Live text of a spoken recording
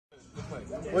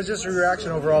What's just your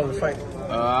reaction overall to the fight?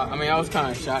 I mean, I was kind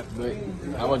of shocked, but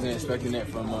I wasn't expecting that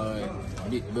from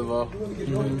Bivol.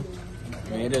 I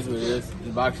mean, it is what it is.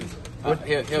 It's boxing.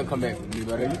 He'll come back and be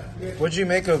better. What did you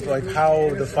make of how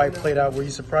the fight played out? Were you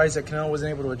surprised that Canelo wasn't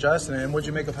able to adjust? And what did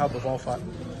you make of how Bivol fought?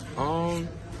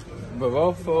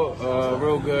 Bivol fought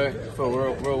real good,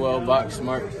 fought real well, boxed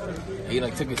smart. He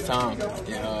took his time.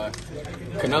 And,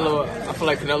 Canelo, I feel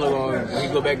like Canelo when he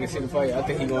go back and see the fight, I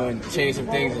think he's going to change some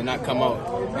things and not come out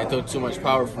and throw too much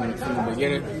power from the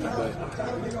beginning. But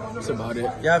that's about it.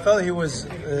 Yeah, I felt like he was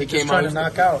he came trying out to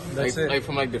knock out. That's it. Like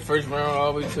from the first round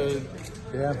all the way to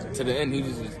the end, he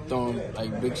just was throwing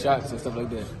big shots and stuff like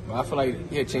that. But I feel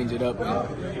like he'll change it up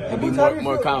and be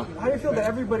more calm. How do you feel that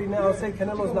everybody now say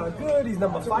Canelo's not good? He's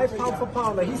number 5 pound for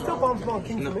pound. He's still pound for pound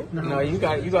king to me. No, you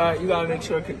got to make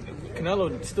sure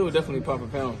Canelo still definitely pound for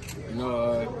pound.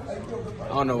 I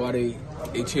don't know why they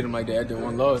treat him like that after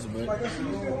one loss, but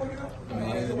I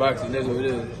mean, it's boxing. That's what it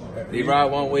is. They ride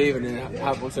one wave and then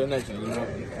hop on to the next one.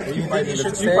 You fighting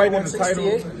the title?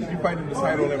 You fighting the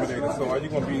title eliminator. So are you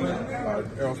going to be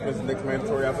Jaron Spence's next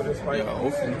mandatory after this fight? Yeah,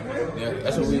 hopefully. Yeah,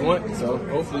 that's what we want. So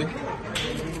hopefully.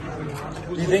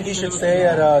 Do you think he should stay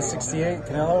at 68,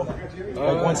 Canelo?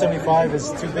 175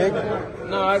 is too big?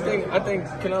 No, I think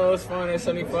Canelo is fine at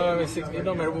 75 and 60. It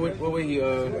don't matter what way he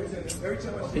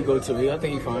go to. I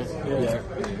think he's fine. Yeah.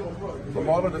 From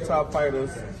all of the top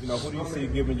fighters, who do you see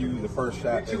giving you the first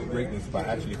shot at greatness by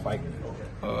actually fighting?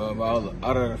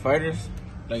 Out of the fighters,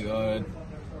 the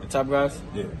top guys.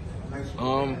 Yeah.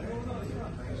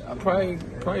 I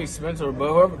probably Spence or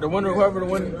Bud. Whoever the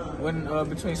one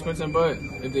between Spence and Bud,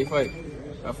 if they fight,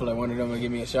 I feel like one of them will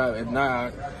give me a shot. If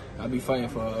not, I'll be fighting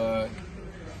for a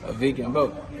vegan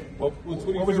belt. What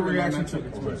was your reaction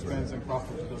to Spence and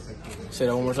Crawford? Say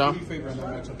that one more time. Who do you favor in that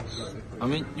matchup? I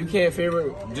mean, you can't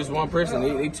favor just one person.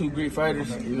 They two great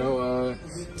fighters, and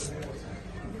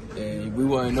we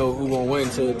want to know who gonna win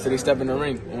till they step in the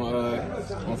ring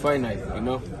on fight night.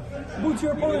 Boots,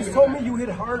 your opponents told me you hit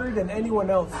harder than anyone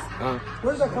else.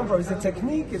 Where does that come from? Is it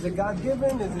technique? Is it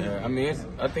God-given? Yeah, I mean,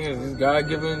 I think it's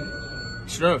God-given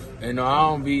strength. I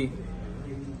don't be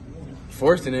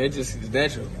forcing it. It's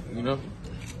natural,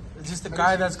 It's just the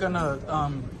guy that's gonna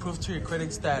prove to your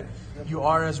critics that you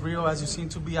are as real as you seem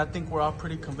to be. I think we're all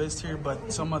pretty convinced here,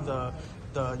 but some of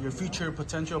your future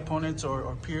potential opponents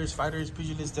or peers, fighters,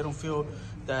 pugilists, they don't feel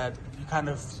that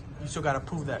you still gotta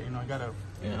prove that.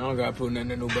 Yeah, I don't gotta prove nothing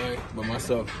to nobody but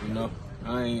myself.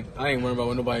 I ain't worried about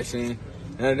what nobody's saying.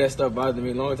 None of that stuff bothers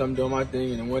me. As long as I'm doing my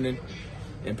thing and winning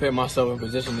and putting myself in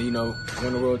position to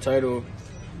win the world title,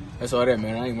 that's all that,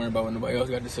 man. I ain't worried about what nobody else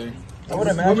got to say. I would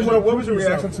imagine. What was your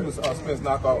reaction to Spence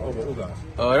knockout over Ugas?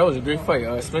 That was a great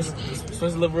fight.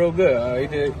 Spence looked real good. He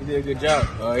did a good job.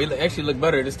 He actually looked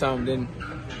better this time than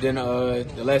the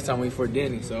last time we fought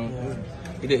Danny. So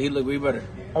he looked way better.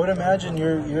 I would imagine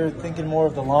you're thinking more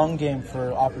of the long game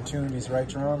for opportunities, right,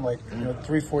 Jaron?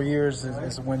 3-4 years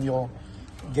is when you'll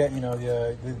get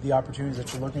the opportunities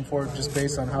that you're looking for, just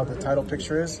based on how the title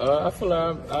picture is. I feel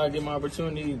like I'll get my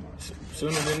opportunity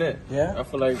sooner than that. Yeah. I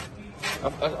feel like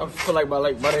by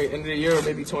the end of the year,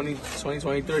 maybe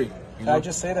 2023. I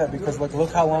just say that because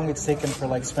look how long it's taken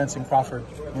for Spence and Crawford,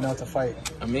 to fight.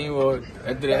 I mean, well,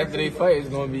 after they fight, it's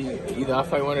gonna be either I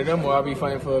fight one of them or I'll be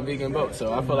fighting for a vegan belt.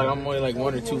 So I feel like I'm only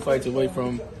 1 or 2 fights away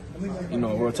from, a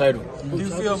world title. Do you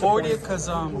feel avoided? Because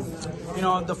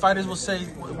the fighters will say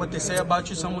what they say about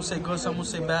you. Some will say good, some will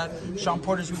say bad. Sean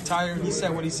Porter's retired. He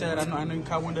said what he said. I know you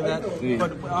caught wind of that. Yeah.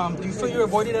 But do you feel you're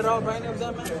avoided at all by any of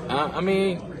that, man? I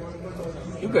mean,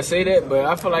 you could say that, but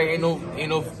I feel like ain't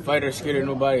no fighter scared of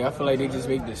nobody. I feel like they just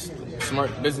make this smart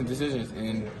business decisions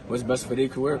and what's best for their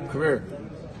career.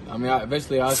 I mean,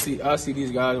 eventually I'll see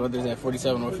these guys, whether it's at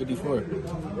 47 or 54.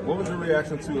 What was your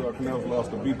reaction to Canelo's loss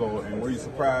to Bivol, and were you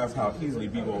surprised how easily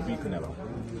Bivol beat Canelo?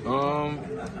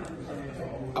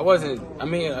 I wasn't. I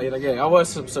mean, I was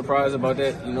surprised about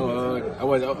that. I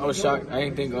was shocked. I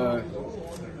didn't think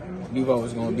Bivol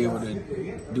was going to be able to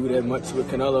do that much with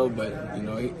Canelo, but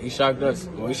he shocked us.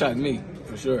 Well, he shocked me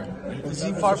for sure. Is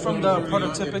he far from the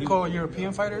prototypical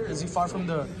European fighter? Is he far from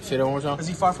the? Say that one more time. Is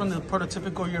he far from the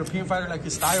prototypical European fighter? Like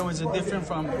his style, is it different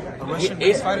from a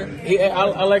Russian-based fighter?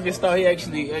 I like his style. He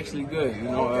actually good.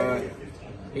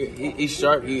 He's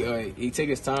sharp. He take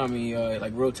his time. He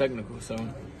real technical. So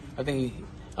I think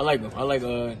I like him. I like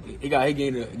he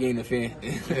gained a fan.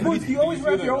 Boots, do you always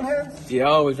wrap your own hands? Yeah,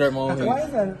 I always wrap my own hands. Why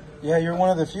is that? Yeah, you're one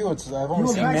of the few. I've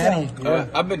only seen Manny.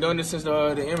 I've been doing this since the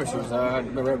amateurs.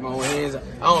 I've been wrapping my own hands.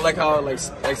 I don't like how like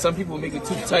some people make it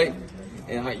too tight,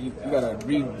 and you gotta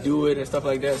redo it and stuff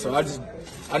like that. So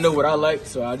I know what I like,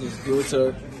 so I just do it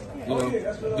to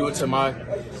do it to my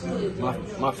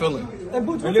feeling. And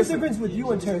Boots, what's the difference with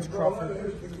you and Terrence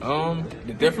Crawford?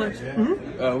 The difference?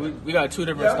 We got two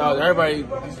different styles.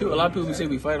 A lot of people say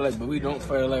we fight alike, but we don't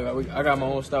fight alike. I got my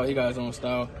own style. He got his own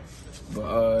style.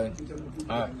 But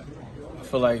I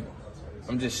feel like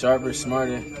I'm just sharper,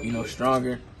 smarter,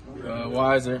 stronger,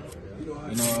 wiser.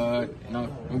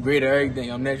 I'm great at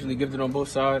everything. I'm naturally gifted on both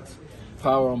sides,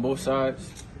 power on both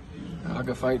sides. I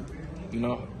can fight.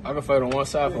 I can fight on one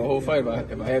side for a whole fight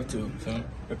if I have to. So.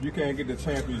 If you can't get the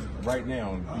champions right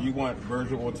now, do you want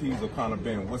Virgil Ortiz or Conor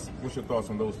Ben? What's your thoughts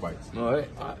on those fights? No,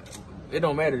 it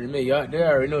don't matter to me. They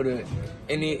already know that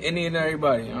any and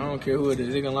everybody. I don't care who it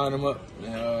is. They can line them up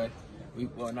and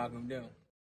we'll knock them down.